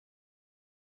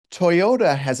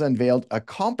Toyota has unveiled a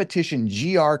competition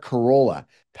GR Corolla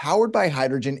powered by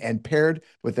hydrogen and paired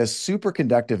with a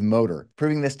superconductive motor,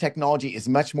 proving this technology is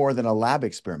much more than a lab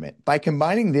experiment. By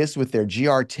combining this with their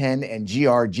GR10 and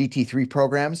GR GT3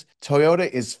 programs, Toyota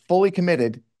is fully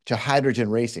committed to hydrogen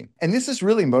racing. And this is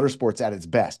really motorsports at its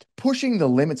best, pushing the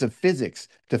limits of physics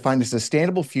to find a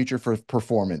sustainable future for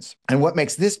performance. And what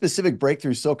makes this specific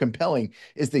breakthrough so compelling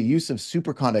is the use of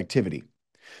superconductivity.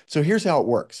 So here's how it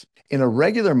works. In a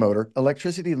regular motor,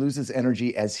 electricity loses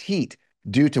energy as heat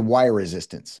due to wire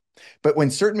resistance. But when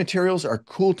certain materials are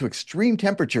cooled to extreme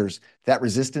temperatures, that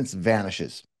resistance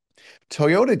vanishes.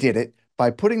 Toyota did it by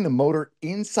putting the motor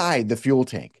inside the fuel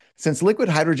tank. Since liquid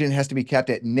hydrogen has to be kept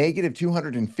at negative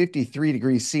 253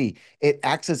 degrees C, it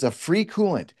acts as a free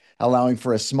coolant, allowing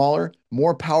for a smaller,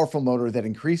 more powerful motor that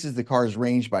increases the car's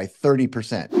range by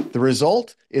 30%. The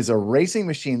result is a racing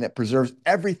machine that preserves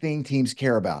everything teams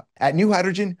care about. At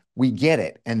NewHydrogen, we get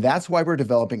it, and that's why we're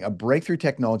developing a breakthrough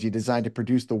technology designed to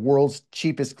produce the world's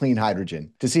cheapest clean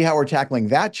hydrogen. To see how we're tackling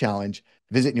that challenge,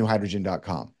 visit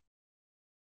newhydrogen.com.